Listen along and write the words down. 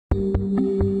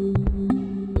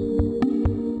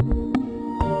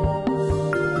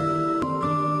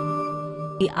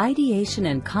The Ideation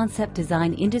and Concept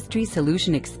Design Industry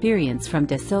Solution Experience from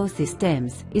Dassault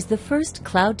Systèmes is the first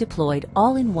cloud-deployed,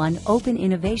 all-in-one open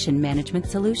innovation management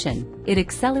solution. It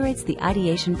accelerates the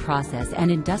ideation process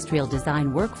and industrial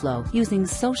design workflow using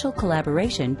social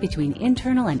collaboration between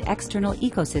internal and external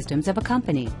ecosystems of a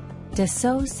company.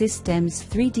 Dassault Systèmes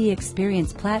 3D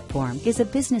Experience Platform is a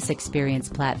business experience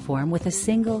platform with a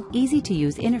single,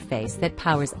 easy-to-use interface that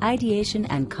powers ideation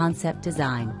and concept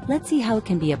design. Let's see how it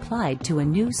can be applied to a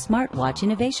new smartwatch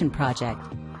innovation project.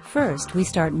 First, we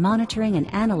start monitoring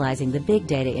and analyzing the big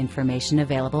data information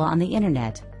available on the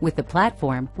Internet. With the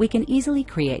platform, we can easily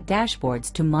create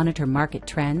dashboards to monitor market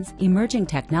trends, emerging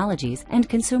technologies, and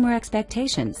consumer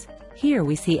expectations. Here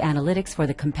we see analytics for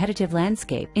the competitive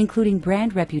landscape, including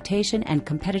brand reputation and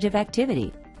competitive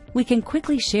activity. We can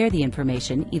quickly share the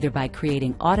information either by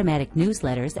creating automatic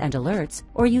newsletters and alerts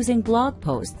or using blog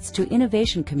posts to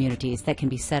innovation communities that can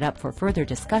be set up for further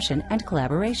discussion and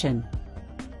collaboration.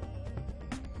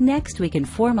 Next, we can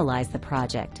formalize the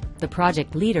project. The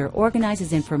project leader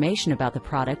organizes information about the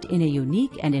product in a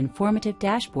unique and informative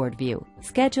dashboard view,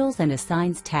 schedules and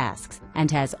assigns tasks, and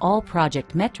has all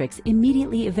project metrics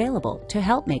immediately available to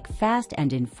help make fast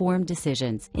and informed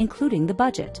decisions, including the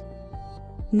budget.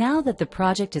 Now that the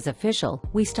project is official,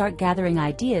 we start gathering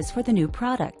ideas for the new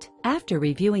product. After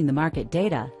reviewing the market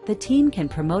data, the team can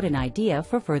promote an idea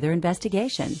for further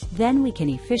investigation. Then we can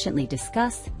efficiently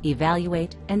discuss,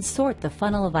 evaluate, and sort the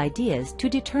funnel of ideas to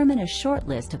determine a short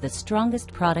list of the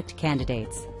strongest product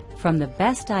candidates. From the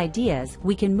best ideas,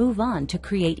 we can move on to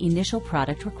create initial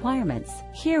product requirements.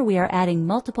 Here we are adding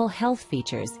multiple health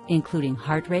features, including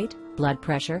heart rate, blood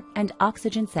pressure, and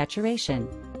oxygen saturation.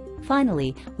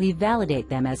 Finally, we validate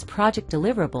them as project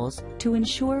deliverables to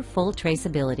ensure full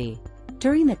traceability.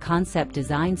 During the concept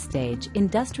design stage,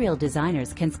 industrial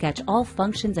designers can sketch all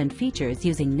functions and features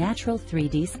using natural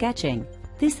 3D sketching.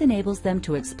 This enables them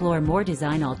to explore more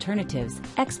design alternatives,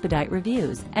 expedite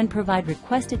reviews, and provide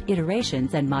requested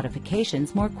iterations and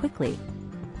modifications more quickly.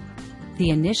 The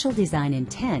initial design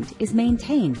intent is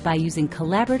maintained by using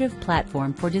collaborative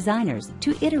platform for designers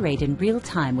to iterate in real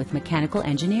time with mechanical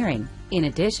engineering. In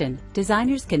addition,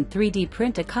 designers can 3D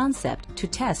print a concept to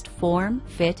test form,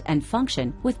 fit, and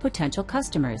function with potential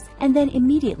customers, and then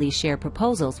immediately share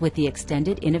proposals with the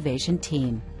extended innovation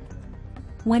team.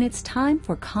 When it's time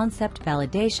for concept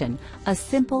validation, a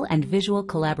simple and visual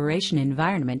collaboration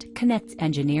environment connects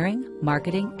engineering,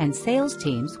 marketing, and sales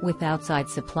teams with outside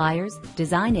suppliers,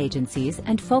 design agencies,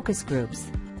 and focus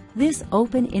groups. This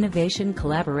open innovation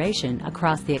collaboration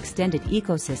across the extended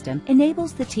ecosystem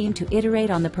enables the team to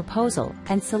iterate on the proposal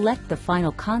and select the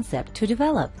final concept to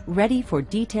develop, ready for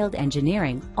detailed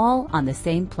engineering, all on the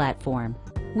same platform.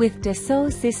 With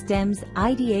Dassault Systèmes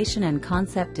Ideation and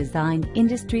Concept Design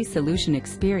Industry Solution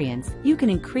Experience, you can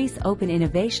increase open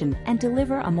innovation and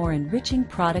deliver a more enriching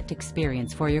product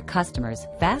experience for your customers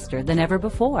faster than ever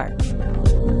before.